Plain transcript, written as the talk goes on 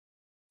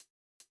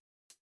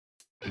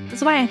This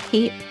is why I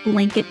hate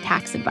blanket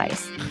tax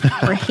advice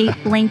or hate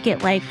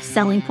blanket like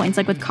selling points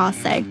like with cost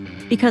seg,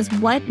 because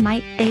what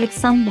might save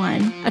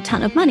someone a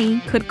ton of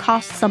money could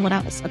cost someone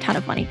else a ton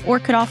of money or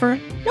could offer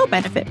no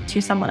benefit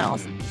to someone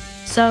else.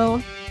 So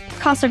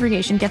cost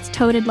segregation gets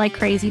toted like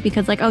crazy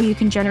because like, oh, you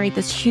can generate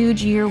this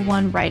huge year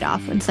one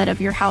write-off instead of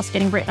your house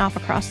getting written off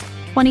across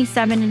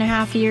 27 and a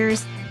half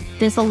years.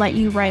 This will let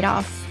you write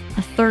off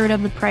a third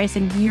of the price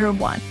in year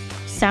one.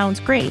 Sounds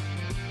great.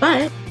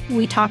 But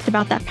we talked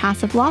about that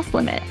passive loss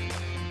limit.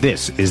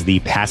 This is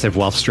the Passive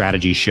Wealth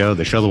Strategy Show,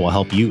 the show that will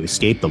help you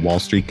escape the Wall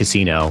Street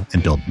casino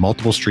and build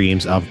multiple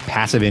streams of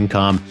passive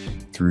income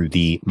through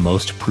the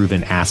most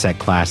proven asset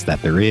class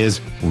that there is,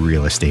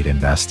 real estate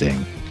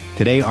investing.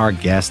 Today, our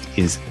guest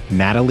is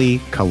Natalie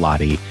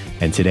Kaladi,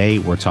 and today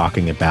we're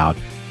talking about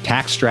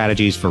tax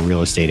strategies for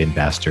real estate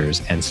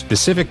investors. And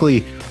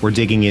specifically, we're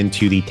digging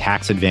into the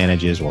tax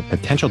advantages or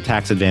potential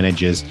tax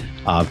advantages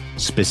of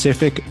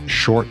specific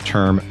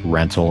short-term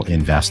rental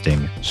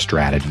investing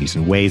strategies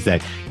and ways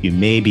that you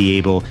may be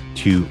able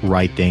to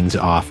write things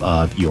off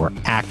of your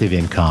active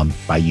income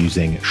by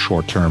using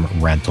short-term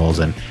rentals,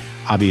 and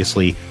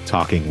obviously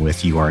talking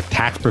with your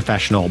tax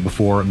professional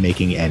before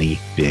making any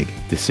big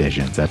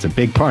decisions. That's a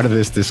big part of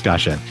this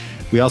discussion.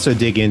 We also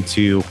dig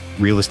into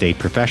real estate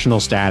professional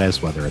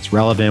status, whether it's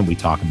relevant. We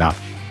talk about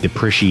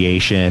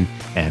depreciation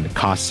and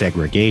cost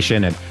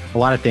segregation and a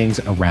lot of things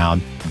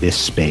around this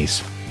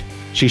space.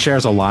 She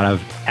shares a lot of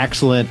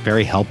excellent,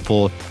 very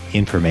helpful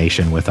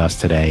information with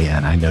us today,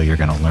 and I know you're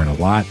going to learn a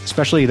lot,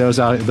 especially those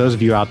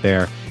of you out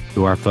there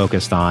who are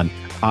focused on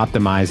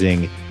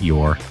optimizing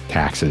your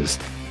taxes.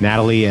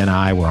 Natalie and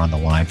I were on the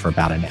line for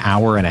about an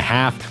hour and a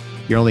half.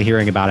 You're only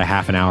hearing about a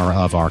half an hour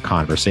of our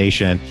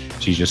conversation.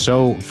 She's just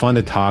so fun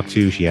to talk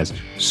to. She has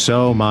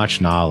so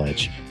much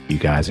knowledge, you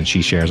guys, and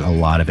she shares a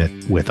lot of it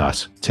with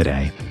us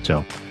today.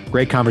 So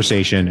great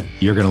conversation.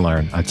 You're going to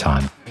learn a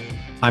ton.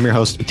 I'm your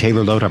host,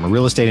 Taylor Loht. I'm a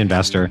real estate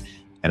investor,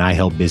 and I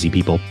help busy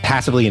people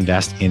passively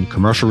invest in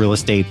commercial real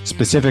estate,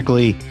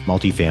 specifically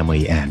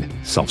multifamily and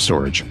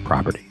self-storage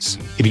properties.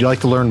 If you'd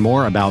like to learn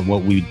more about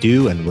what we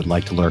do and would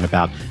like to learn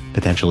about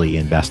potentially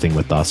investing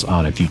with us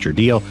on a future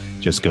deal,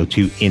 just go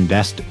to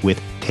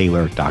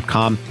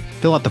investwithtaylor.com,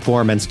 fill out the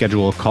form and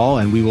schedule a call,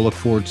 and we will look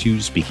forward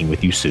to speaking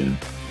with you soon.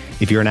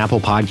 If you're an Apple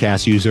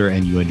Podcast user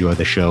and you enjoy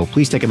the show,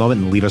 please take a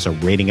moment and leave us a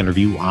rating and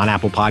review on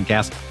Apple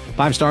Podcasts.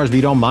 5 stars if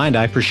you don't mind.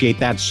 I appreciate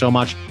that so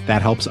much.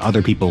 That helps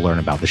other people learn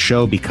about the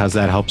show because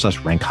that helps us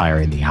rank higher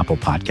in the Apple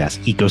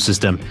Podcast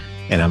ecosystem.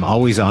 And I'm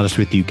always honest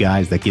with you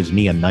guys. That gives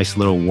me a nice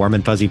little warm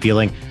and fuzzy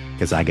feeling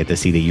because I get to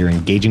see that you're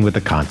engaging with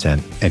the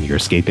content and you're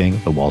escaping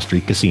the Wall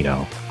Street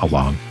casino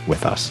along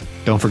with us.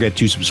 Don't forget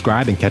to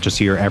subscribe and catch us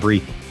here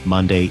every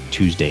Monday,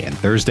 Tuesday, and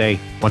Thursday.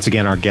 Once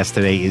again, our guest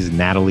today is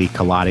Natalie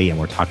Kaladi, and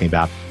we're talking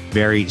about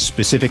very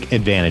specific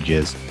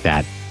advantages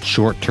that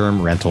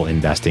short-term rental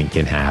investing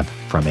can have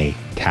from a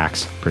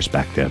tax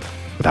perspective.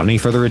 Without any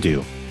further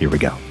ado, here we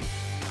go.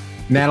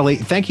 Natalie,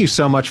 thank you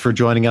so much for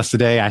joining us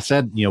today. I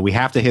said, we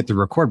have to hit the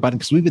record button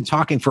because we've been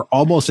talking for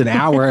almost an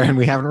hour and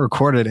we haven't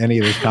recorded any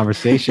of this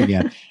conversation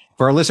yet.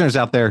 For our listeners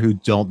out there who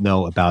don't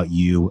know about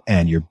you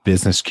and your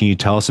business, can you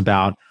tell us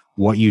about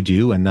what you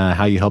do and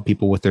how you help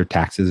people with their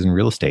taxes and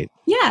real estate?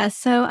 Yeah,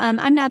 so I'm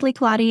Natalie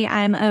Kaladi.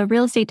 I'm a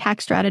real estate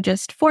tax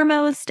strategist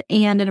foremost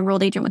and an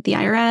enrolled agent with the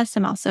IRS.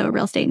 I'm also a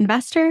real estate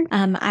investor.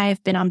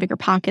 I've been on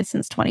BiggerPockets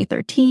since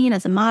 2013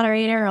 as a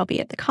moderator. I'll be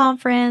at the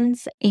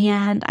conference,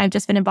 and I've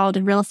just been involved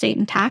in real estate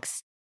and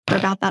tax for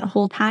about that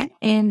whole time.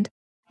 And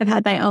I've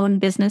had my own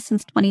business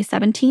since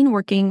 2017,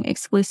 working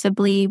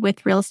exclusively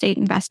with real estate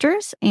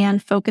investors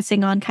and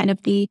focusing on kind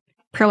of the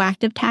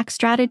proactive tax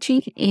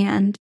strategy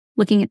and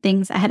looking at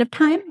things ahead of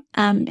time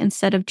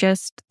instead of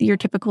just your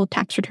typical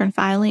tax return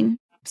filing,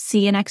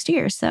 see you next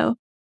year. So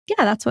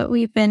yeah, that's what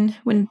we've been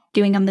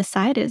doing on this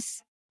side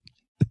is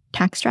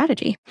tax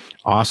strategy.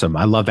 Awesome.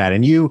 I love that.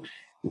 And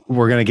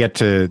we're going to get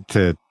to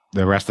the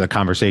rest of the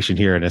conversation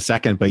here in a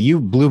second, but you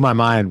blew my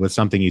mind with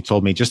something you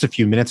told me just a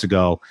few minutes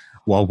ago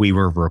while we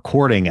were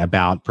recording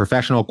about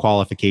professional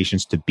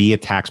qualifications to be a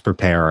tax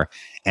preparer.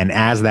 And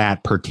as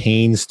that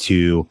pertains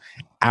to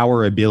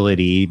our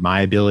ability, my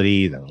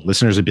ability, the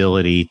listener's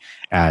ability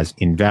as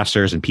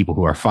investors and people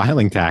who are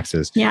filing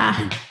taxes,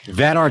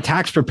 that are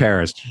tax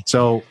preparers.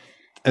 So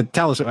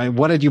tell us,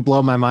 what did you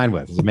blow my mind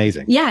with? It's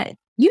amazing. Yeah,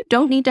 you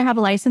don't need to have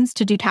a license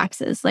to do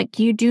taxes. Like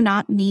you do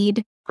not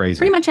need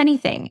pretty much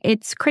anything.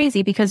 It's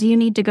crazy because you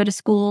need to go to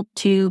school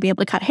to be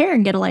able to cut hair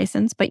and get a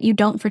license, but you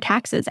don't for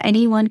taxes.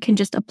 Anyone can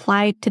just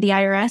apply to the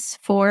IRS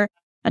for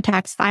a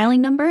tax filing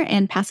number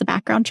and pass a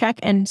background check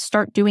and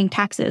start doing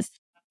taxes.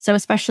 So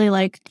especially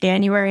like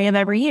January of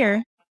every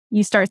year,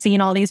 you start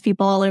seeing all these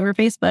people all over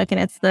Facebook and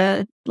it's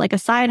like a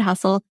side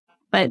hustle,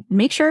 but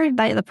make sure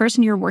that the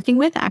person you're working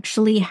with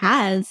actually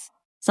has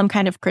some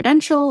kind of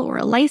credential or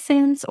a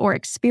license or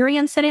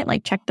experience in it.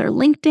 Like check their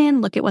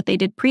LinkedIn, look at what they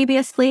did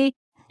previously.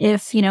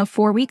 If,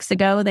 4 weeks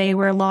ago, they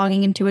were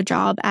logging into a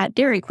job at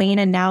Dairy Queen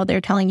and now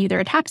they're telling you they're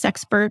a tax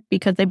expert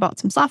because they bought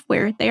some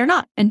software, they are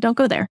not, and don't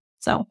go there.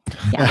 So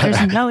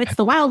yeah, it's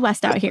the Wild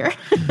West out here.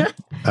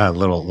 A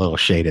little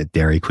shade at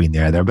Dairy Queen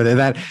there, but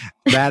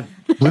that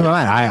blew my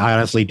mind. I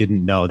honestly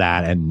didn't know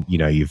that, and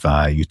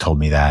you told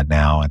me that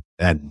now,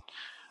 and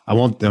I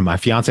won't. My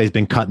fiance has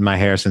been cutting my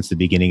hair since the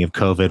beginning of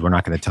COVID. We're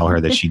not going to tell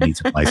her that she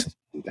needs a license to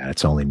do that.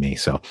 It's only me.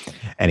 So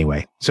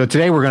anyway,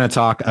 today we're going to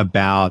talk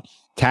about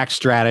tax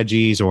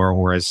strategies,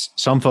 or as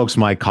some folks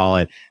might call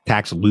it,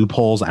 tax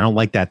loopholes. I don't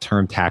like that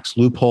term, tax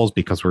loopholes,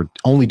 because we're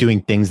only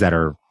doing things that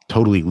are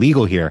totally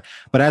legal here,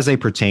 but as they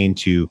pertain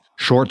to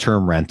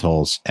short-term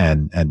rentals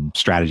and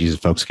strategies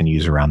that folks can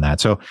use around that.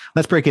 So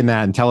let's break in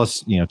that and tell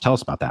us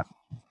about that.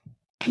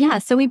 Yeah.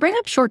 So we bring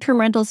up short-term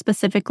rentals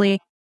specifically.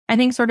 I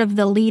think sort of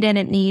the lead in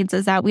it needs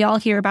is that we all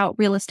hear about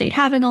real estate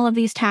having all of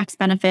these tax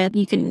benefits.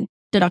 You can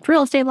deduct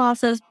real estate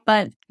losses,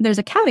 but there's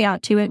a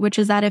caveat to it, which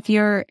is that if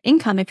your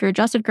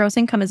adjusted gross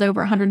income is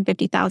over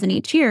 $150,000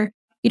 each year,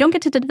 you don't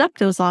get to deduct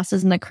those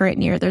losses in the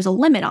current year. There's a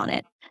limit on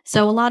it.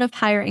 So a lot of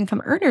higher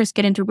income earners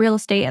get into real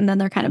estate and then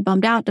they're kind of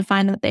bummed out to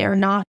find that they are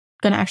not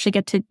going to actually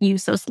get to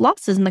use those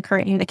losses in the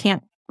current year. They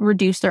can't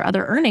reduce their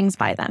other earnings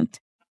by them.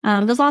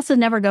 Those losses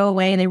never go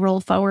away. They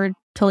roll forward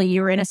till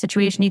you're in a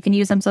situation you can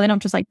use them, so they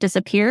don't just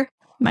disappear.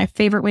 My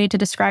favorite way to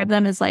describe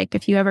them is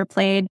if you ever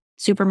played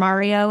Super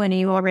Mario and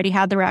you already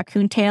had the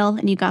raccoon tail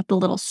and you got the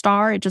little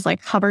star, it just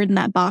hovered in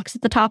that box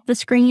at the top of the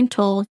screen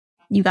till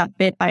you got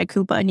bit by a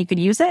Koopa and you could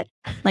use it.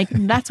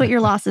 That's what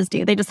your losses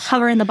do. They just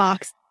hover in the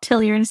box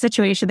till you're in a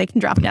situation they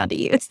can drop down to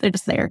use. They're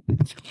just there.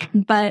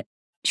 But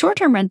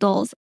short-term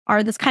rentals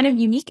are this kind of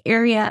unique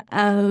area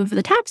of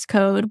the tax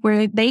code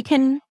where they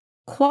can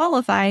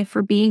qualify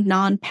for being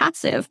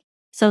non-passive.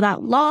 So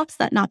that loss,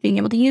 that not being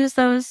able to use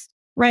those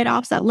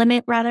write-offs, that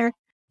limit rather,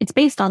 it's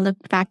based on the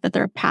fact that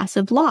they're a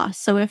passive loss.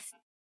 So if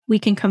we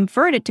can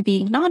convert it to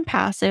being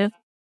non-passive,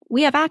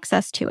 we have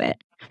access to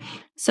it.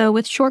 So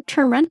with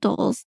short-term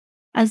rentals,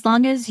 as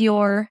long as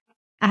your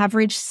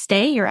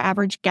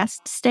average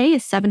guest stay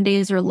is 7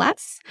 days or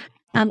less,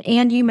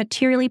 and you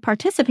materially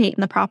participate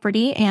in the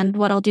property, and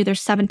what I'll do,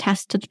 there's 7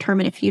 tests to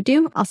determine if you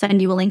do. I'll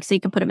send you a link so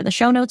you can put them in the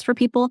show notes for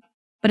people.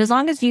 But as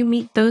long as you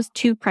meet those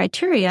 2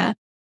 criteria,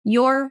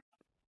 your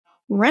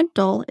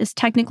rental is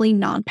technically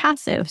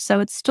non-passive. So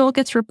it still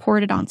gets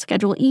reported on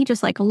Schedule E,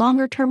 just like a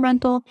longer-term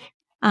rental.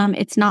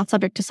 It's not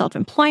subject to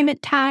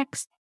self-employment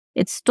tax.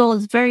 It still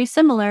is very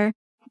similar,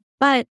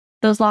 but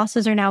those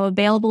losses are now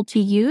available to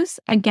use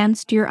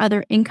against your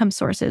other income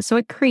sources. So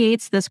it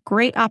creates this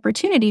great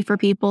opportunity for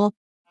people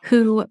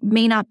who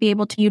may not be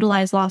able to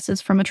utilize losses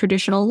from a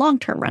traditional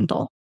long-term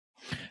rental.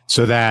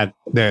 So that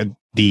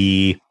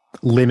the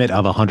limit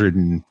of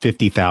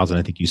 $150,000,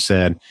 I think you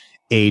said,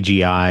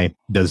 AGI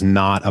does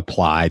not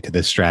apply to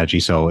this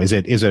strategy. So is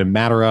it a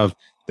matter of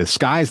the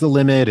sky's the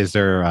limit? Is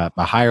there a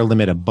higher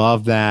limit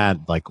above that?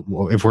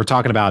 If we're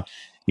talking about,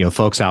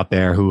 folks out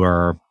there who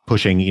are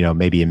pushing,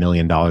 maybe $1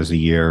 million a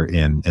year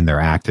in their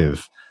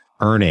active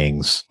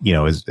earnings,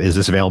 is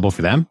this available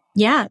for them?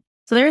 Yeah.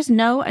 So there's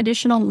no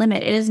additional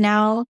limit. It is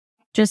now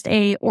just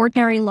a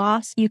ordinary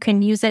loss. You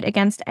can use it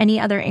against any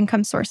other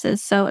income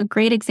sources. So a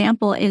great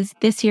example is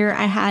this year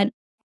I had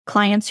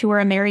clients who were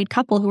a married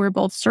couple who were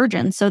both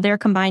surgeons. So their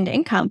combined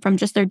income from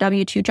just their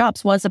W-2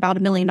 jobs was about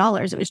 $1 million.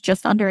 It was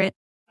just under it.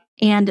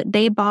 And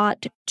they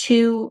bought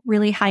 2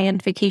 really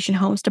high-end vacation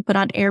homes to put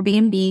on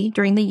Airbnb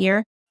during the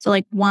year. So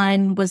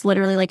one was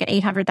literally an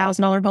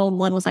 $800,000 home.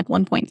 One was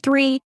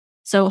 1.3.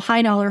 So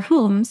high dollar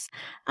homes.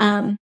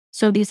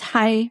 So these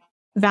high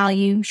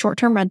value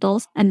short-term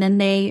rentals. And then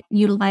they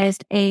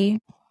utilized a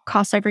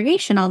cost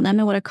segregation on them.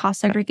 And what a cost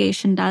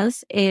segregation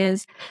does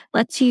is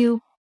lets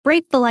you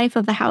break the life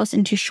of the house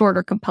into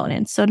shorter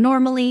components. So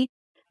normally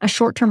a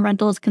short-term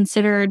rental is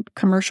considered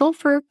commercial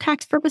for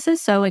tax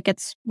purposes. So it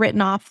gets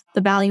written off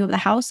the value of the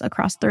house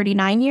across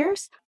 39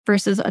 years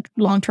versus a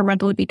long-term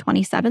rental would be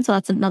 27. So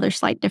that's another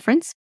slight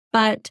difference.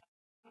 But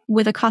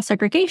with a cost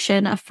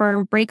segregation, a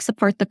firm breaks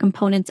apart the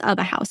components of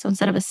a house. So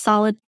instead of a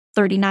solid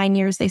 39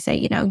 years, they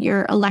say,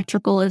 your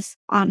electrical is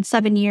on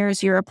 7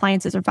 years, your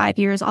appliances are 5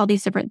 years, all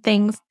these different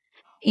things.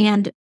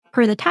 And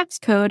per the tax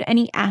code,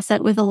 any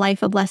asset with a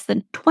life of less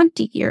than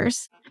 20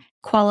 years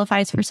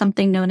qualifies for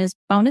something known as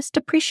bonus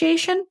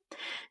depreciation,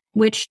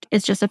 which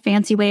is just a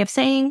fancy way of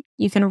saying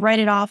you can write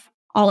it off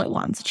all at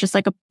once. It's just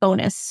like a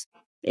bonus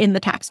in the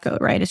tax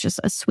code, right? It's just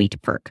a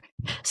sweet perk.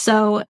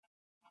 So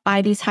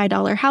buy these high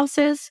dollar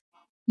houses,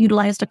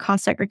 utilized a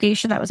cost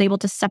segregation that was able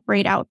to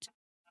separate out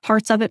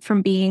parts of it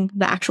from being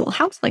the actual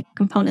house, like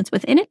components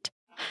within it.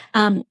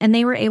 And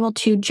they were able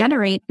to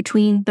generate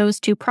between those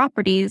 2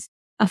 properties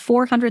a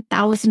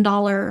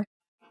 $400,000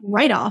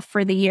 write-off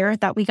for the year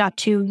that we got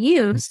to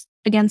use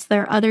against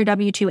their other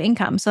W-2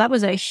 income. So that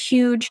was a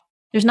huge,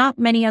 there's not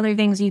many other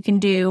things you can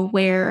do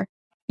where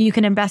you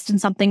can invest in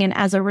something and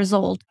as a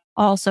result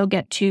also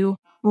get to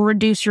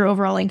reduce your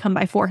overall income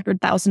by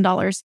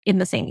 $400,000 in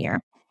the same year.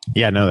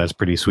 Yeah, no, that's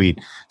pretty sweet.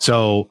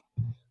 So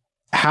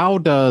how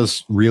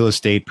does real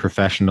estate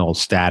professional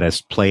status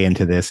play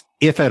into this,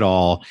 if at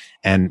all?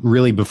 And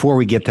really, before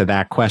we get to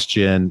that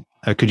question,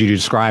 could you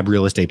describe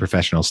real estate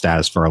professional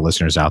status for our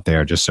listeners out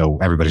there, just so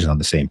everybody's on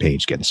the same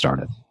page getting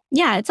started?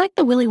 Yeah, it's like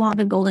the Willy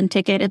Wonka golden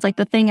ticket. It's like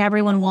the thing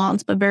everyone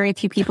wants, but very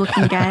few people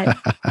can get.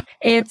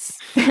 It's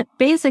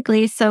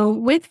basically, so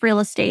with real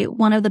estate,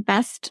 one of the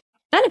best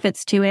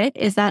benefits to it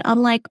is that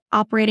unlike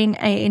operating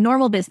a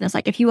normal business,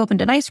 like if you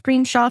opened an ice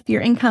cream shop,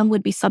 your income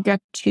would be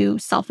subject to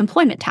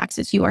self-employment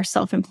taxes. You are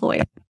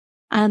self-employed.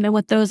 And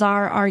what those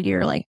are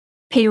your like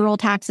payroll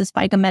taxes,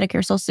 FICA,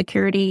 Medicare, Social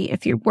Security.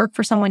 If you work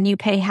for someone, you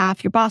pay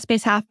half, your boss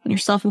pays half. When you're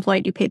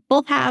self-employed, you pay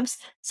both halves,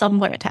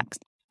 self-employment tax.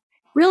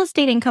 Real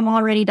estate income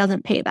already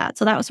doesn't pay that.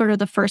 So that was sort of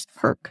the first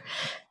perk.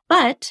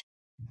 But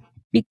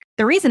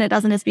the reason it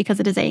doesn't is because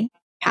it is a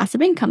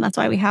passive income. That's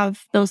why we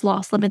have those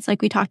loss limits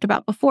like we talked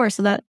about before,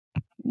 so that,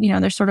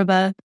 there's sort of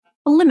a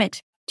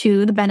limit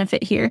to the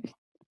benefit here.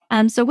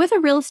 So with a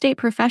real estate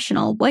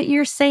professional, what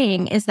you're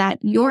saying is that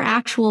your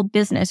actual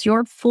business,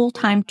 your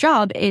full-time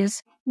job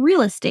is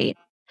real estate.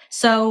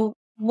 So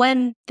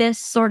when this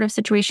sort of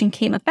situation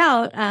came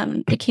about,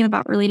 it came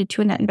about related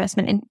to a net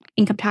investment in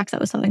income tax. That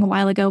was something a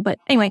while ago. But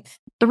anyway,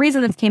 the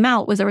reason this came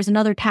out was there was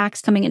another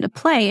tax coming into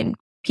play, and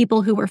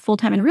people who were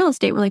full-time in real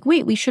estate were like,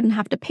 wait, we shouldn't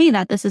have to pay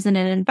that. This isn't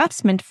an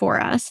investment for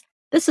us.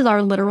 This is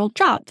our literal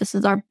job. This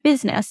is our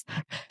business.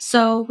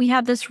 So we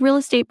have this real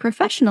estate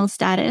professional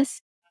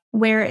status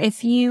where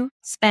if you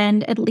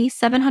spend at least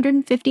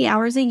 750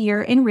 hours a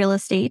year in real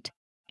estate,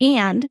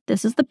 and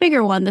this is the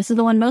bigger one, this is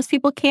the one most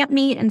people can't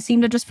meet and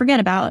seem to just forget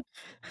about.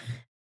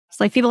 It's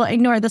like people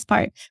ignore this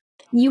part.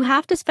 You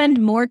have to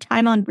spend more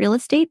time on real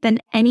estate than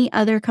any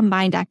other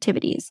combined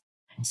activities.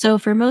 So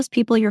for most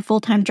people, your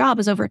full-time job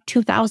is over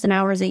 2,000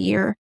 hours a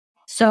year.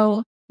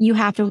 So you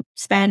have to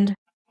spend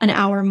an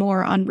hour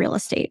more on real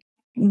estate.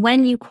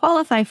 When you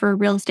qualify for a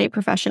real estate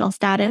professional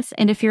status,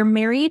 and if you're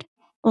married,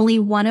 only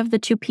one of the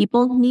two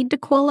people need to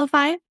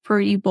qualify for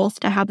you both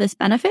to have this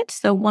benefit.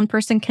 So one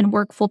person can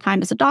work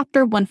full-time as a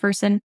doctor, one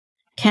person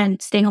can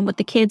stay home with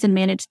the kids and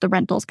manage the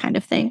rentals kind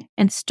of thing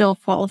and still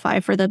qualify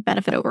for the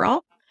benefit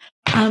overall.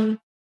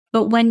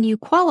 But when you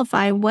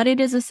qualify, what it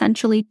is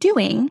essentially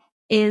doing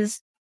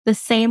is the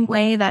same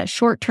way that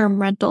short-term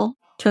rental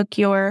took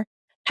your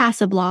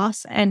passive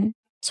loss and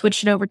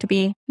switched it over to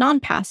be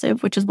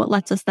non-passive, which is what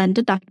lets us then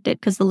deduct it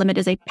because the limit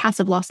is a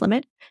passive loss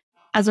limit.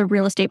 As a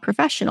real estate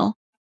professional,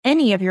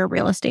 any of your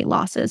real estate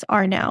losses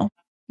are now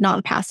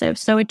non-passive.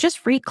 So it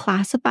just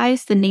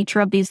reclassifies the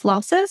nature of these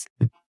losses,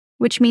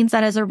 which means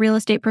that as a real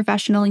estate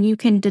professional, you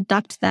can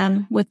deduct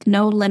them with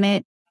no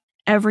limit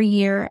every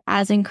year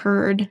as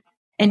incurred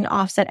and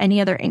offset any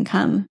other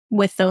income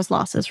with those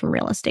losses from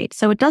real estate.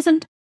 So it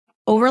doesn't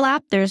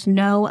overlap. There's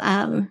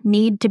no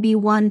need to be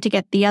one to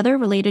get the other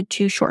related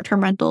to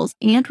short-term rentals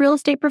and real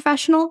estate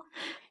professional.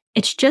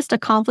 It's just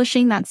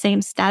accomplishing that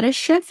same status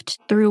shift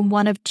through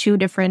one of two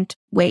different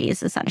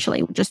ways,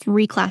 essentially, just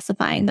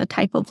reclassifying the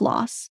type of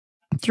loss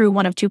through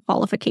one of two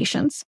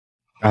qualifications.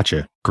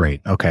 Gotcha.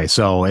 Great. Okay.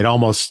 So it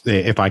almost,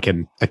 if I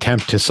can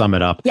attempt to sum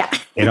it up,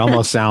 it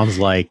almost sounds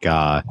like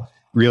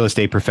real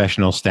estate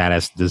professional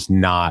status does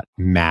not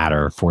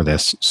matter for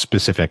this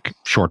specific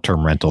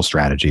short-term rental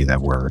strategy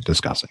that we're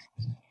discussing.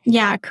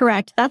 Yeah,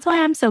 correct. That's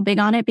why I'm so big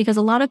on it, because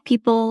a lot of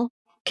people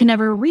can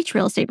never reach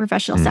real estate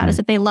professional status.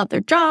 If they love their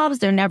jobs,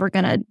 they're never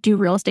going to do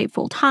real estate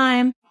full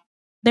time.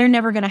 They're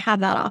never going to have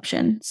that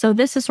option. So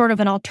this is sort of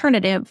an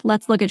alternative.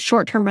 Let's look at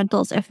short-term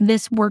rentals. If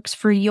this works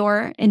for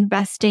your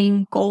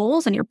investing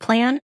goals and your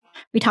plan,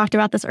 we talked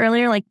about this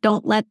earlier, like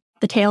don't let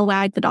the tail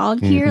wag the dog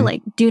here.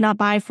 Like do not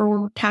buy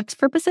for tax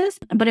purposes.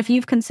 But if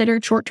you've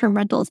considered short-term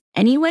rentals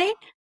anyway,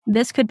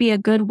 this could be a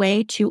good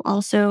way to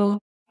also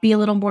be a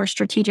little more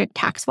strategic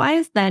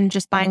tax-wise than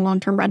just buying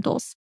long-term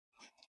rentals.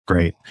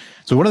 Great.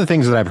 So one of the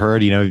things that I've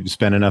heard, you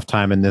spend enough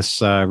time in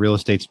this real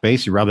estate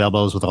space, you rub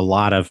elbows with a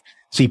lot of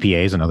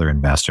CPAs and other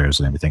investors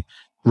and everything.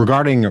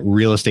 Regarding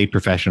real estate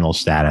professional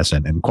status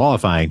and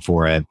qualifying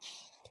for it,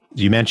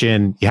 you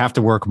mentioned you have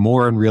to work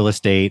more in real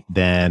estate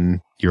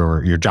than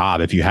your job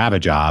if you have a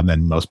job,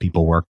 and most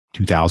people work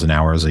 2,000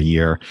 hours a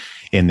year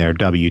in their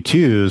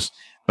W-2s.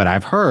 But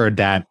I've heard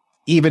that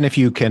even if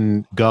you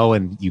can go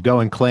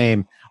and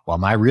claim, well,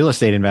 my real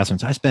estate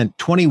investments, I spent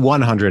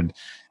 2,100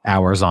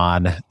 hours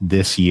on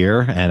this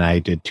year, and I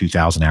did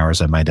 2,000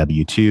 hours on my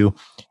W-2.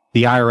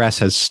 The IRS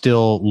has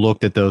still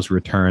looked at those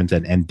returns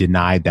and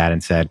denied that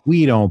and said,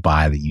 we don't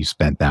buy that you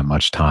spent that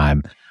much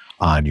time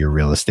on your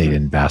real estate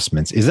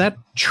investments. Is that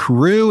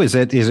true?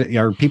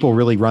 Are people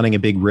really running a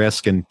big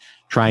risk and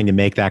trying to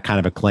make that kind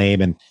of a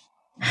claim and,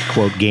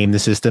 quote, game the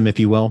system, if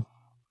you will?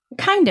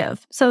 Kind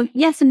of. So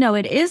yes and no,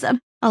 it is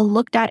a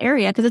looked at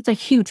area because it's a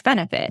huge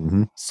benefit.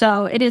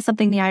 So it is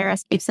something the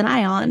IRS keeps an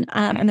eye on.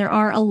 And there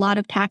are a lot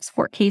of tax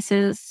court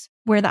cases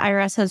where the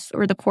IRS has,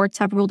 or the courts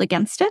have ruled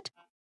against it.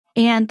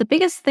 And the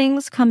biggest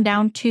things come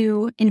down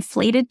to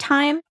inflated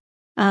time.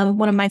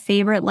 One of my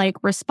favorite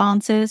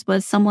responses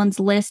was someone's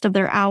list of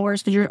their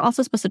hours, because you're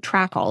also supposed to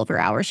track all of your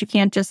hours. You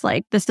can't just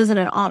this isn't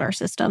an honor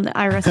system. The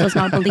IRS does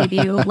not believe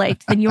you.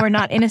 Then you are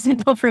not innocent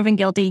until proven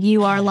guilty.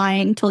 You are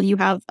lying until you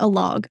have a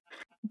log.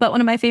 But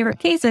one of my favorite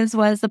cases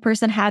was the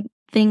person had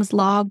things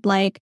logged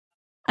like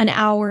an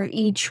hour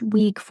each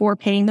week for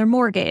paying their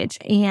mortgage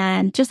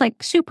and just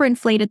like super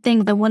inflated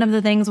things. But one of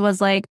the things was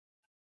like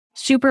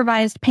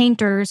supervised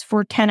painters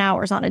for 10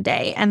 hours on a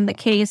day. And the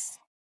case,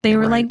 they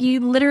were like, you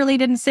literally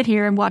didn't sit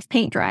here and watch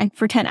paint dry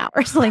for 10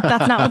 hours. Like,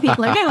 that's not what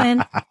people are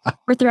doing.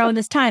 We're throwing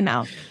this time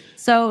out.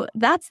 So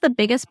that's the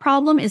biggest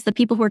problem, is the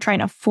people who are trying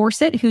to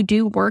force it, who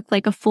do work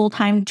like a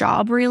full-time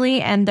job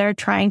really. And they're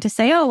trying to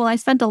say, oh, well, I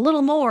spent a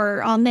little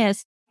more on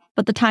this,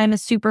 but the time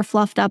is super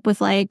fluffed up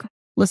with like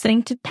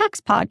listening to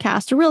tax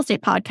podcasts or real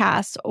estate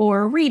podcasts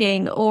or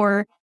reading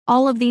or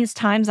all of these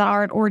times that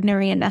aren't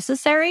ordinary and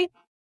necessary.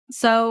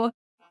 So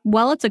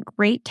while it's a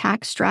great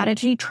tax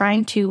strategy,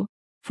 trying to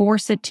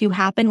force it to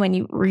happen when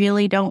you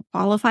really don't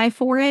qualify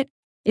for it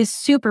is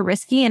super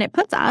risky. And it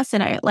puts us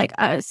in a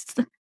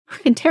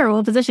freaking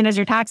terrible position as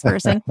your tax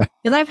person.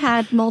 Because I've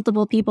had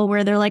multiple people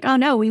where they're like, oh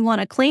no, we want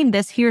to claim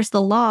this. Here's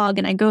the log.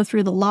 And I go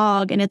through the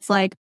log and it's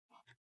like,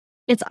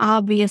 it's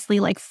obviously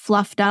like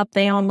fluffed up.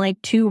 They own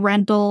like 2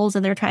 rentals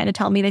and they're trying to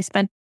tell me they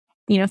spent,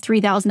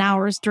 3,000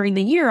 hours during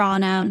the year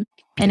on them.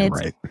 And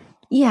it's,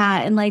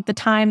 and like the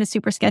time is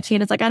super sketchy.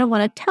 And it's like, I don't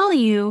want to tell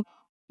you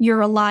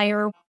you're a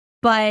liar,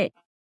 but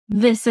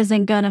this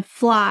isn't going to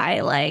fly.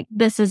 Like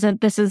this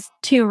is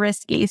too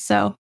risky.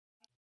 So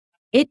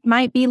it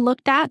might be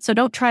looked at. So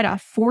don't try to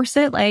force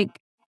it. Like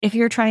if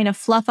you're trying to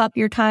fluff up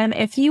your time,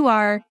 if you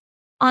are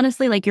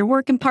honestly, like you're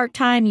working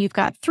part-time, you've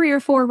got 3 or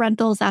 4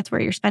 rentals, that's where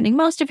you're spending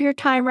most of your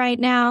time right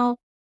now.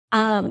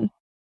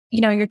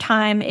 Your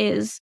time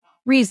is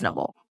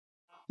reasonable.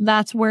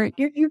 That's where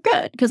you're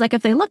good. Because like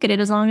if they look at it,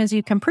 as long as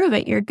you can prove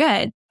it, you're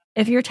good.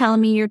 If you're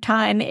telling me your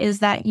time is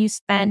that you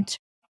spent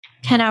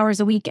 10 hours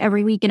a week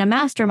every week in a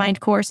mastermind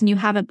course and you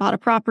haven't bought a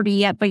property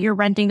yet, but you're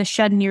renting the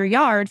shed in your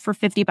yard for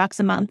 $50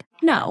 a month.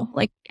 No,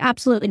 like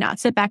absolutely not.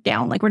 Sit back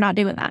down. Like we're not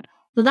doing that.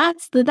 So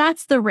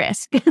that's the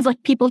risk. It's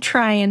like people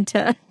trying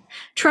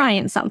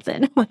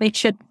something when they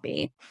shouldn't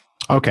be.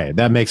 Okay.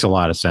 That makes a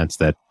lot of sense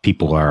that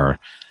people are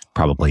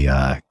probably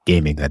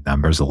gaming the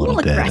numbers a little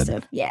bit.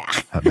 Aggressive. Yeah.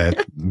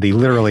 The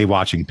literally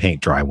watching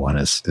paint dry one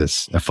is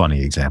a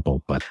funny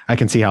example, but I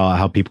can see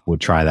how people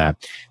would try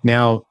that.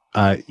 Now,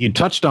 you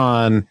touched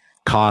on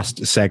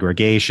cost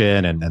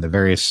segregation and the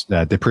various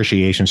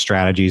depreciation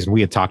strategies. And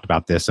we had talked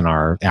about this in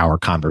our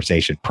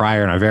conversation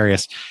prior and our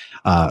various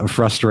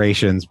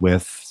frustrations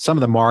with some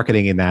of the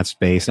marketing in that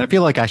space. And I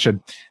feel like I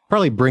should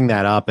probably bring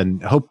that up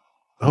and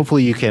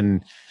hopefully you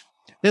can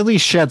at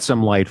least shed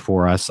some light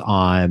for us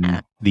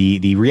on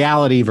the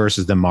reality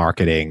versus the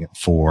marketing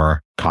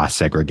for cost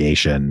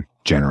segregation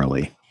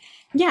generally.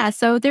 Yeah,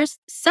 so there's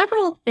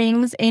several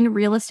things in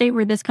real estate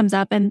where this comes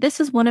up, and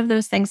this is one of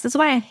those things. This is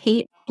why I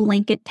hate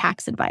blanket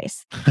tax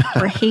advice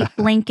or hate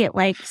blanket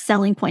like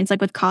selling points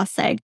like with cost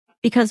seg,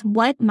 because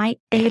what might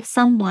save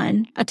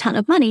someone a ton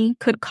of money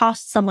could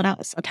cost someone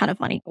else a ton of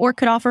money or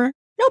could offer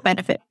no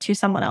benefit to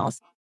someone else.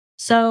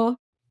 So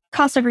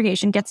cost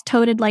segregation gets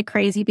toted like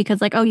crazy because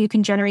like, oh, you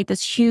can generate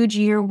this huge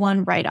year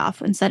 1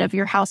 write-off instead of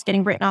your house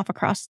getting written off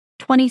across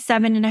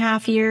 27 and a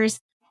half years.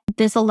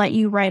 This will let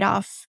you write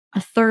off a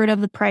third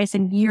of the price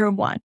in year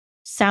 1.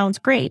 Sounds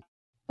great.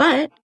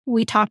 But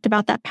we talked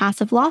about that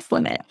passive loss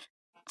limit.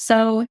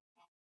 So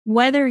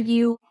whether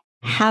you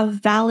have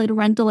valid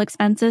rental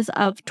expenses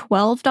of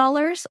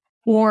 $12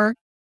 or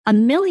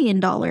 $1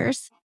 million,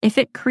 if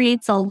it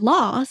creates a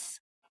loss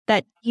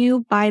that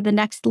you, by the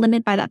next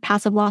limit, by that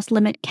passive loss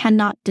limit,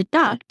 cannot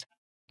deduct,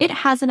 it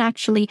hasn't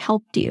actually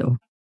helped you.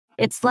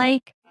 It's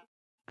like,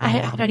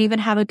 I don't even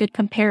have a good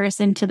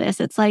comparison to this.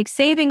 It's like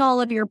saving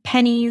all of your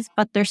pennies,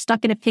 but they're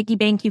stuck in a piggy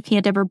bank you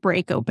can't ever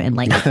break open.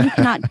 Like if you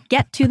cannot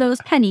get to those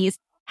pennies,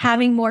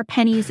 having more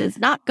pennies is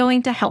not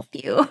going to help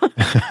you.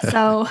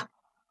 So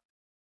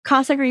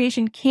cost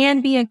segregation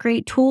can be a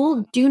great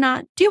tool. Do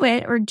not do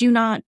it, or do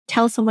not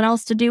tell someone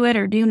else to do it,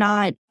 or do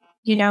not,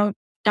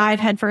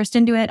 dive headfirst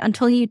into it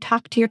until you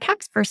talk to your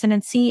tax person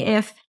and see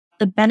if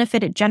the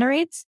benefit it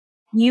generates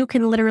you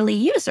can literally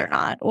use or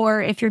not,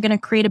 or if you're going to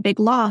create a big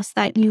loss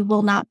that you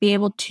will not be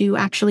able to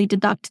actually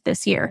deduct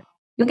this year.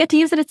 You'll get to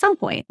use it at some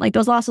point. Like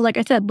those losses, like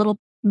I said, little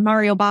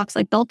Mario box,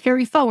 like they'll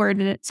carry forward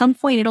and at some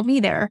point it'll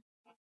be there.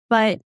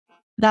 But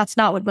that's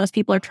not what most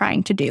people are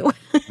trying to do.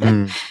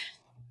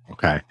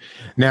 Okay.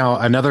 Now,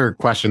 another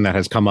question that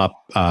has come up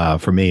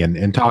for me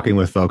and talking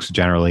with folks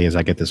generally, as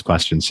I get this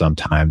question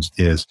sometimes,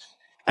 is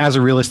as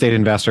a real estate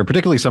investor,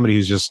 particularly somebody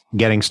who's just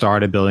getting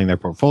started building their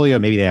portfolio,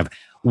 maybe they have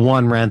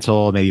 1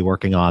 rental, maybe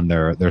working on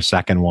their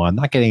second one,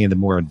 not getting into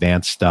more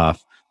advanced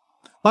stuff.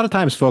 A lot of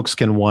times folks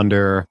can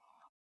wonder,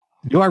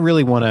 do I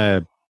really want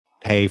to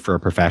pay for a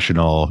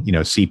professional,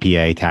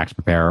 CPA tax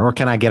preparer, or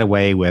can I get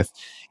away with,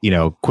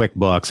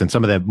 QuickBooks and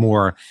some of the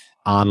more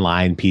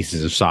online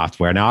pieces of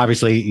software? Now,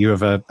 obviously you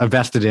have a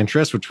vested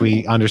interest, which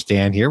we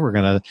understand here. We're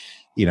going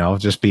to,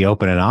 just be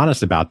open and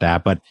honest about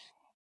that. But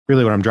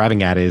really what I'm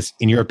driving at is,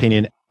 in your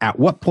opinion, at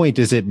what point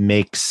does it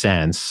make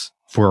sense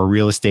for a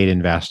real estate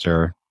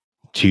investor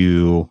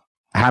to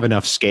have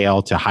enough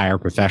scale to hire a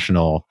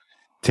professional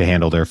to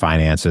handle their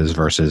finances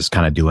versus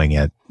kind of doing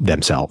it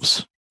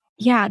themselves?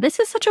 Yeah, this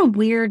is such a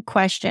weird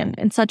question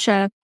and such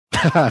a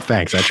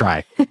Thanks, I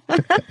try.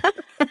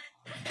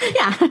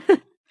 Yeah.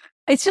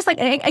 It's just like,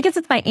 I guess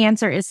it's my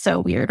answer is so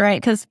weird,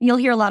 right? Because you'll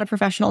hear a lot of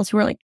professionals who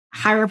are like,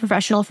 hire a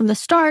professional from the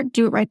start,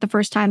 do it right the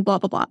first time, blah,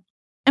 blah, blah.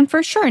 And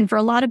for sure, and for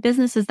a lot of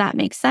businesses, that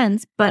makes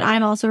sense. But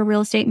I'm also a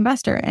real estate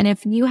investor. And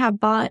if you have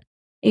bought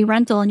a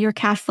rental and you're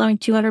cash flowing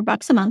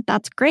 $200 a month,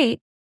 that's great.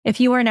 If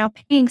you are now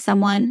paying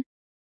someone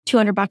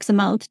 $200 a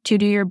month to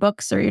do your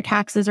books or your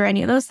taxes or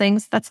any of those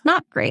things, that's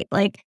not great.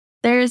 Like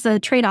there's a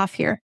trade-off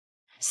here.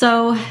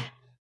 So,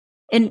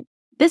 and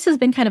this has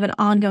been kind of an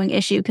ongoing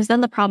issue because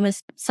then the problem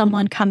is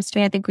someone comes to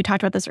me. I think we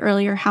talked about this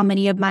earlier, how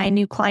many of my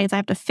new clients I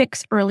have to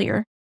fix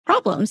earlier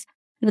problems.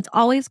 And it's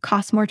always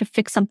costs more to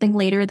fix something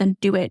later than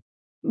do it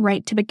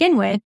right to begin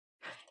with.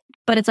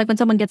 But it's like when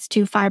someone gets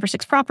to 5 or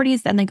 6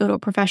 properties, then they go to a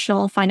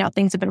professional, find out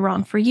things have been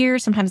wrong for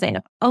years. Sometimes they end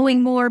up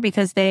owing more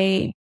because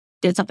they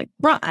did something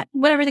wrong,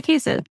 whatever the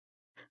case is.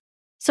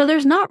 So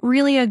there's not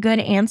really a good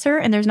answer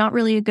and there's not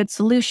really a good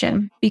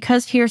solution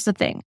because here's the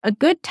thing. A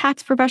good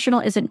tax professional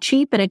isn't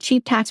cheap and a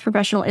cheap tax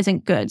professional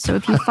isn't good. So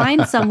if you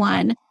find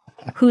someone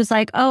who's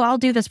like, oh, I'll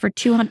do this for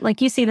 $200,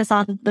 like you see this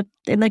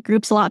in the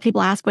groups, a lot of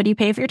people ask, what do you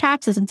pay for your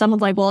taxes? And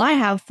someone's like, well, I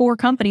have 4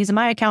 companies and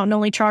my accountant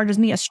only charges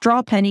me a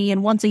straw penny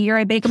and once a year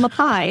I bake them a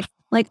pie.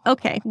 Like,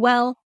 okay,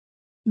 well,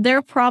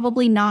 they're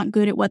probably not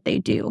good at what they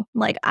do.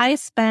 Like I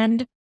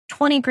spend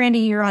 20 grand a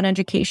year on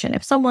education.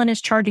 If someone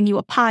is charging you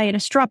a pie and a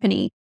straw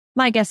penny,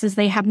 my guess is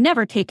they have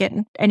never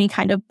taken any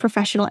kind of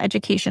professional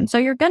education. So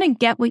you're going to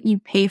get what you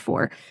pay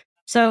for.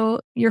 So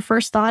your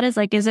first thought is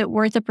like, is it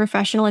worth a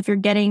professional if you're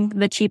getting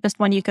the cheapest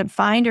one you could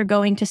find or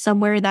going to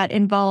somewhere that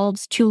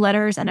involves 2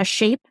 letters and a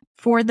shape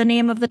for the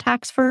name of the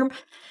tax firm?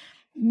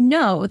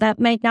 No, that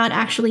might not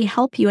actually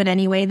help you in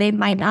any way. They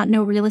might not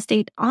know real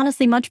estate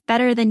honestly much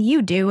better than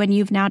you do. And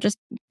you've now just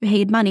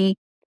paid money.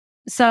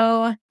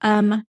 So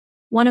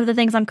one of the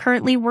things I'm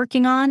currently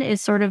working on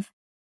is sort of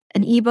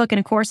an ebook and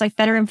a course, like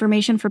better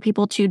information for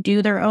people to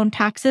do their own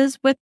taxes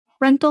with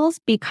rentals,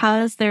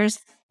 because there's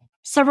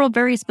several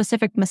very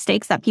specific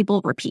mistakes that people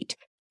repeat.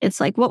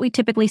 It's like what we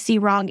typically see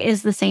wrong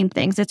is the same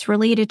things. It's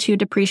related to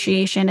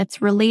depreciation.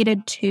 It's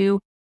related to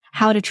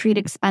how to treat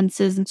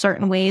expenses in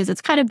certain ways.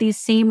 It's kind of these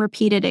same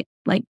repeated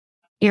like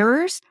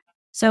errors.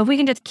 So if we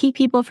can just keep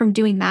people from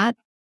doing that,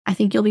 I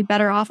think you'll be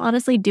better off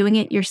honestly doing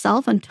it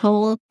yourself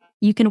until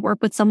you can work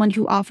with someone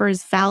who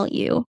offers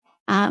value.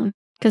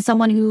 Because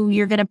someone who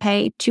you're going to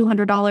pay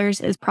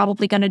 $200 is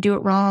probably going to do it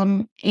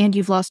wrong and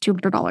you've lost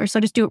 $200. So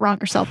just do it wrong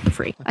yourself for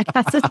free. I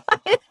guess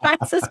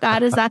that's as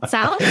bad as that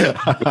sounds.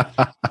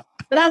 But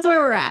that's where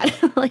we're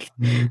at. Like,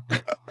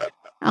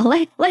 I'll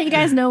let you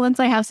guys know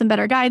once I have some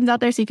better guidance out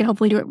there so you can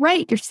hopefully do it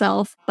right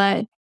yourself.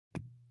 But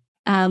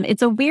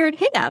it's a weird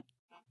hiccup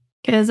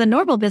because a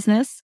normal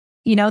business,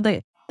 you know,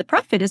 the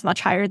profit is much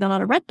higher than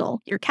on a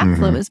rental. Your cash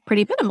flow is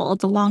pretty minimal.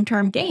 It's a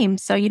long-term game.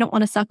 So you don't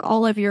want to suck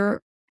all of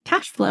your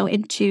cash flow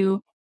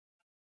into,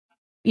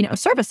 you know,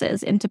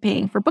 services, into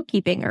paying for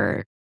bookkeeping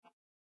or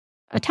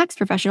a tax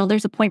professional.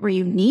 There's a point where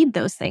you need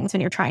those things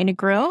when you're trying to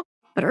grow.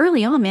 But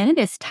early on, man, it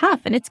is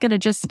tough. And it's going to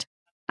just,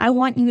 I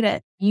want you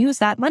to use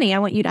that money. I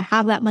want you to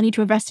have that money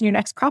to invest in your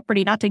next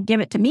property, not to give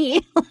it to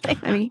me.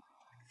 I mean,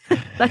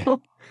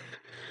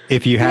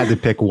 if you had to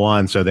pick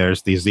one, so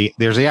there's the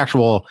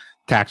actual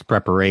tax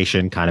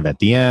preparation kind of at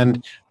the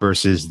end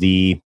versus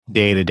the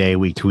day-to-day,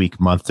 week-to-week,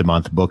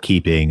 month-to-month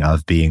bookkeeping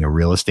of being a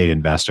real estate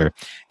investor.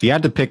 If you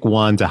had to pick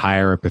one to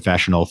hire a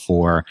professional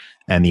for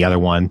and the other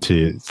one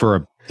for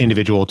an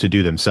individual to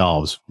do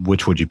themselves,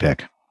 which would you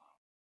pick?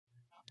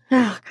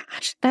 Oh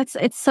gosh,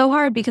 it's so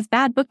hard because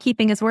bad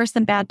bookkeeping is worse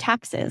than bad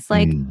taxes.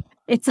 Like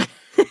it's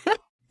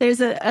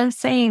there's a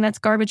saying that's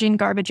garbage in,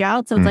 garbage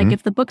out. So it's like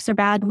if the books are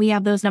bad, we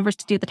have those numbers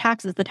to do the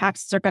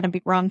taxes are going to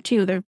be wrong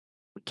too.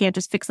 We can't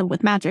just fix them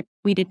with magic.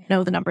 We didn't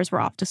know the numbers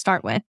were off to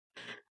start with.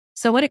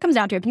 So what it comes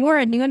down to, if you are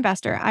a new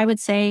investor, I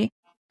would say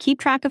keep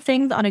track of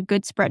things on a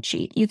good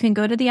spreadsheet. You can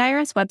go to the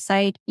IRS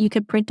website. You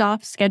could print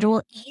off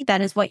Schedule E.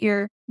 That is what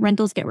your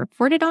rentals get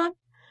reported on.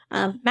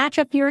 Match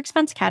up your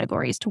expense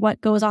categories to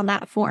what goes on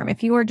that form.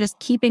 If you are just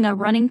keeping a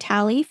running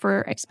tally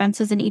for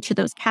expenses in each of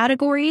those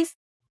categories,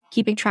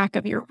 keeping track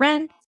of your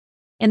rent,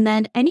 and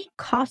then any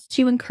costs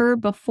you incur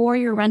before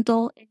your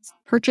rental is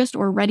purchased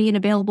or ready and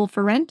available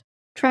for rent,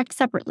 tracked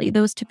separately.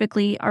 Those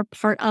typically are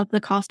part of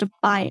the cost of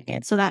buying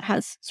it. So that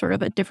has sort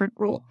of a different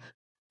rule.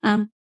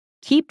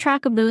 Keep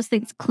track of those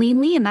things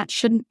cleanly, and that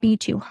shouldn't be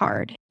too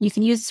hard. You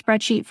can use a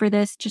spreadsheet for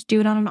this. Just do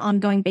it on an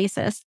ongoing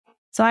basis.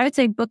 So I would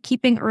say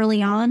bookkeeping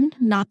early on,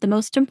 not the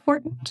most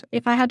important.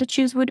 If I had to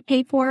choose what to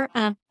pay for,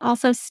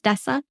 also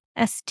Stessa,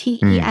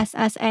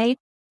 Stessa,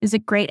 is a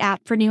great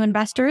app for new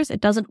investors.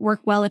 It doesn't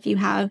work well if you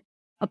have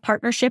a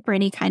partnership or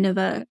any kind of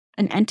an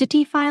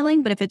entity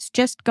filing, but if it's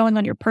just going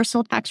on your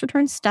personal tax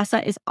return,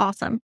 Stessa is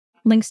awesome.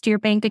 Links to your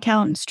bank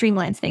account and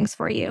streamlines things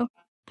for you.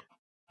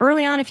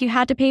 Early on, if you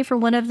had to pay for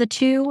one of the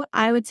two,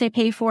 I would say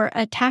pay for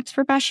a tax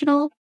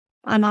professional.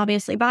 I'm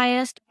obviously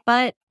biased,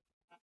 but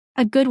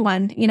a good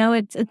one. You know,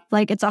 it's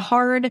a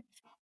hard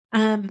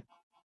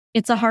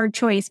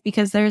choice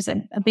because there's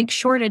a big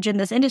shortage in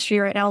this industry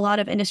right now. A lot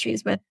of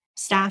industries with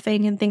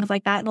staffing and things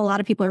like that. And a lot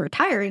of people are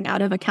retiring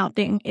out of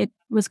accounting. It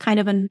was kind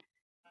of an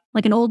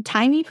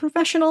old-timey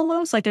profession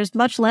almost. Like there's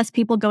much less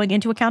people going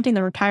into accounting.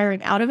 They're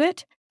retiring out of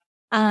it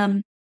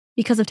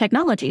because of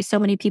technology. So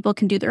many people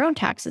can do their own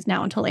taxes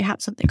now until they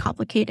have something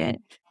complicated.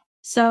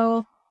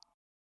 So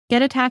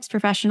get a tax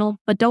professional,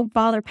 but don't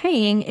bother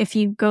paying if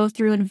you go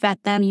through and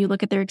vet them. You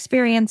look at their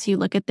experience, you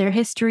look at their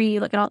history, you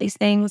look at all these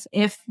things.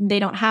 If they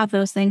don't have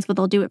those things, but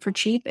they'll do it for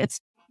cheap,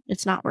 it's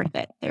not worth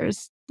it.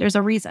 There's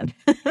a reason.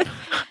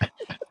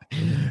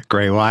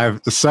 Great. Well, I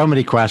have so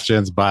many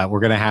questions, but we're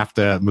going to have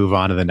to move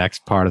on to the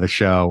next part of the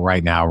show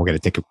right now. We're going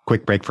to take a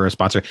quick break for a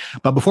sponsor.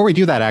 But before we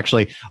do that,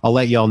 actually, I'll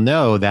let y'all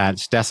know that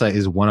Stessa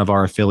is one of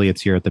our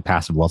affiliates here at the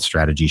Passive Wealth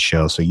Strategy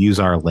Show. So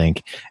use our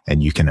link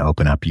and you can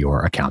open up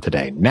your account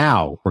today.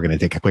 Now, we're going to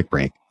take a quick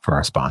break for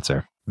our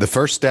sponsor. The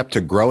first step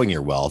to growing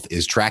your wealth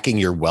is tracking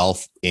your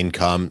wealth,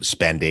 income,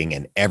 spending,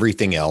 and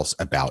everything else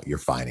about your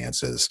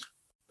finances.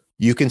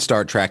 You can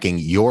start tracking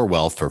your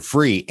wealth for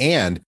free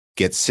and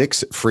get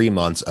 6 free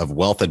months of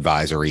wealth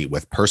advisory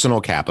with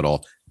Personal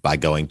Capital by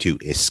going to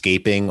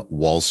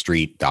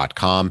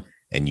escapingwallstreet.com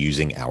and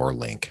using our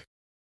link.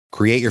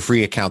 Create your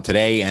free account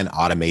today and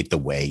automate the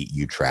way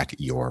you track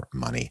your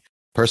money.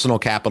 Personal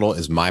Capital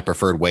is my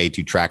preferred way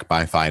to track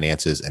my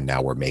finances, and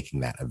now we're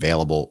making that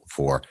available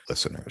for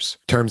listeners.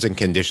 Terms and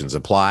conditions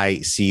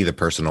apply. See the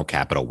Personal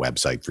Capital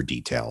website for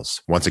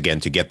details. Once again,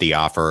 to get the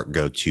offer,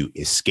 go to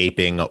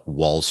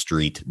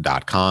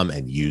escapingwallstreet.com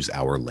and use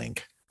our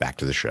link. Back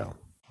to the show.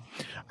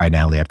 All right,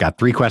 Natalie, I've got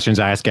 3 questions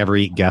I ask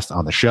every guest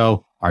on the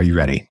show. Are you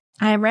ready?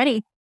 I am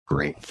ready.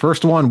 Great.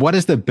 First one, what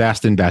is the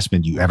best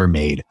investment you ever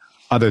made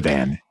other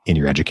than in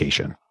your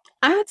education?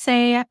 I would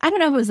say, I don't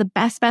know if it was the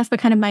best, but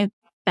kind of my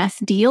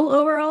best deal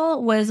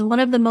overall was one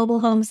of the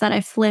mobile homes that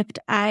I flipped.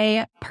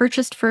 I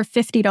purchased for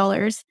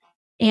 $50.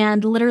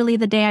 And literally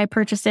the day I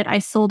purchased it, I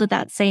sold it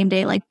that same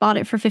day, like bought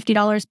it for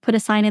 $50, put a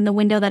sign in the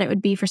window that it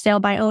would be for sale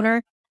by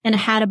owner, and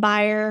had a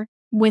buyer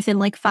within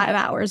like 5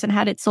 hours and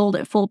had it sold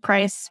at full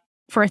price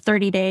for a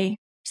 30-day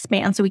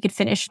span so we could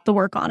finish the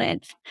work on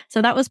it. So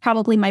that was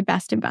probably my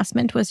best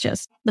investment, was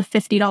just the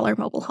 $50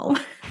 mobile home.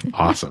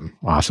 Awesome.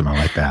 I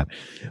like that.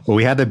 Well,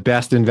 we had the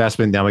best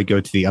investment. Now we go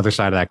to the other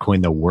side of that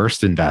coin, the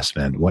worst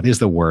investment. What is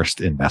the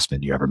worst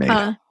investment you ever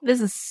made? This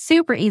is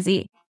super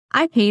easy.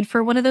 I paid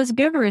for one of those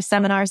Guru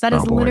seminars. That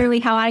is literally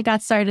how I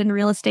got started in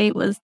real estate.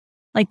 Was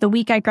like the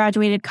week I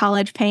graduated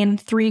college, paying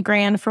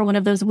 $3,000 for one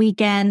of those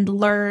weekend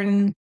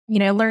learn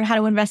how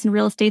to invest in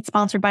real estate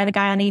sponsored by the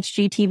guy on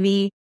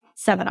HGTV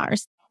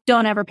seminars.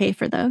 Don't ever pay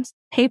for those.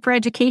 Pay for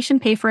education,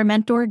 pay for a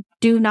mentor.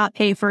 Do not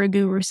pay for a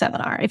guru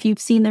seminar. If you've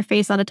seen their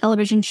face on a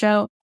television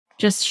show,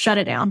 just shut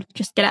it down.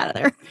 Just get out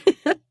of there.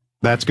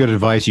 That's good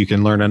advice. You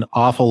can learn an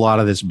awful lot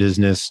of this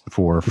business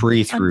for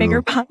free through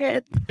Bigger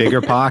Pockets,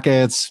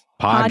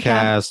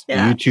 podcasts,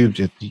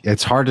 YouTube.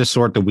 It's hard to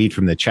sort the wheat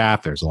from the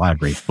chaff. There's a lot of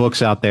great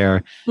books out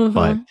there,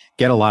 but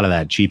get a lot of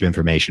that cheap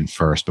information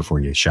first before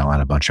you shell out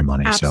a bunch of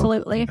money.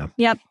 Absolutely. So,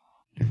 Yep.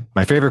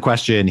 My favorite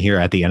question here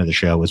at the end of the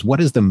show is,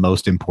 what is the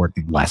most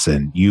important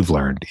lesson you've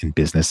learned in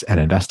business and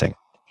investing?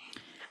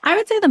 I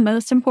would say the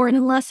most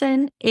important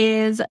lesson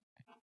is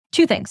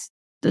 2 things.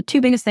 The 2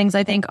 biggest things,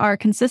 I think, are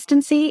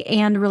consistency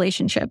and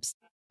relationships.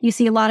 You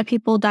see a lot of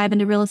people dive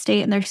into real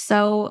estate and they're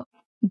so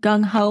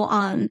gung-ho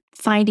on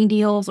finding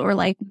deals or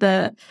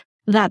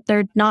that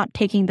they're not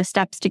taking the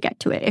steps to get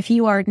to it. If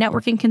you are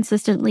networking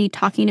consistently,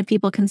 talking to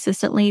people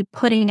consistently,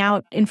 putting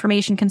out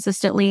information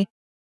consistently,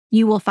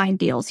 you will find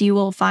deals. You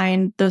will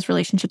find those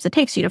relationships it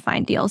takes you to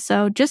find deals.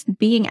 So just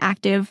being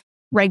active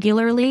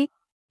regularly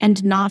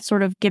and not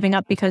sort of giving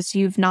up because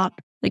you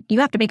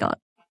have to make a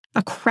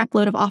crap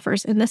load of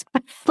offers in this.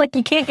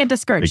 You can't get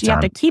discouraged. You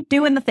have to keep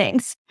doing the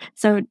things.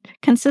 So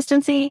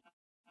consistency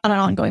on an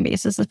ongoing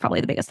basis is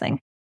probably the biggest thing.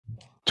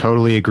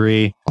 Totally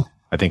agree.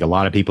 I think a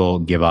lot of people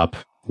give up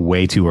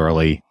way too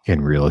early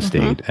in real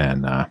estate.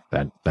 And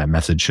that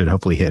message should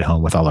hopefully hit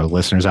home with all our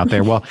listeners out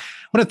there. Well,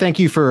 I want to thank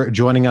you for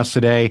joining us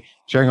today,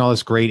 sharing all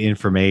this great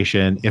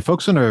information. If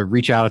folks want to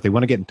reach out, if they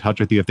want to get in touch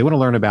with you, if they want to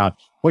learn about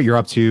what you're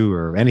up to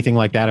or anything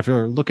like that, if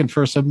you're looking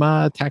for some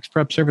tax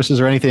prep services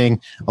or anything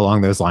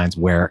along those lines,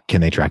 where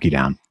can they track you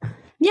down?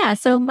 Yeah,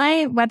 so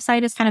my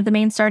website is kind of the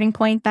main starting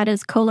point. That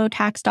is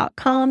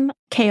kolotax.com,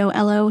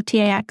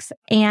 KOLOTAX.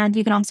 And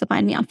you can also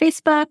find me on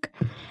Facebook,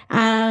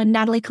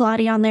 Natalie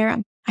Kaladi on there.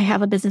 I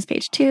have a business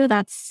page too.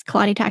 That's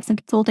Kaladi Tax and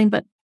Consulting,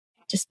 but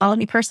just follow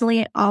me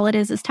personally. All it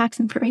is tax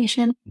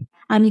information.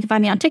 You can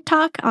find me on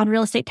TikTok, on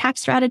Real Estate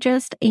Tax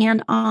Strategist,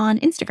 and on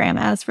Instagram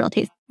as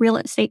Real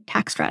Estate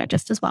Tax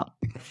Strategist as well.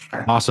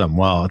 Awesome.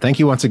 Well, thank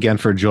you once again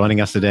for joining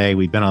us today.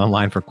 We've been on the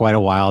line for quite a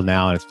while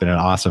now, and it's been an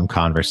awesome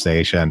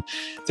conversation.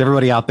 To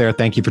everybody out there,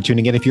 thank you for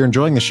tuning in. If you're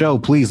enjoying the show,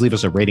 please leave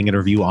us a rating and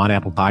review on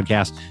Apple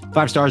Podcasts.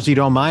 5 stars if you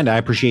don't mind. I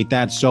appreciate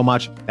that so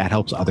much. That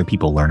helps other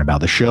people learn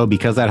about the show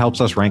because that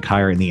helps us rank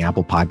higher in the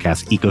Apple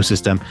Podcast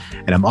ecosystem.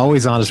 And I'm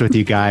always honest with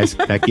you guys.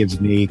 That gives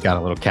me, got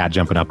a little cat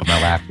jumping up on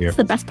my lap here. It's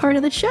the best part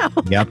of the show.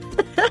 Yep.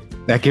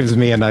 That gives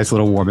me a nice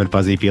little warm and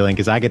fuzzy feeling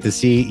because I get to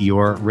see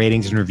your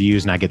ratings and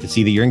reviews, and I get to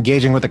see that you're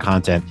engaging with the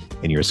content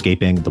and you're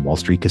escaping the Wall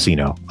Street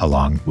Casino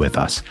along with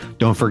us.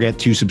 Don't forget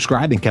to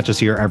subscribe and catch us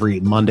here every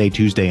Monday,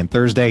 Tuesday, and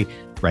Thursday.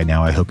 Right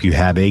now, I hope you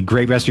have a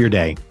great rest of your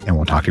day, and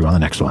we'll talk to you on the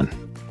next one.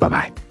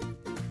 Bye-bye.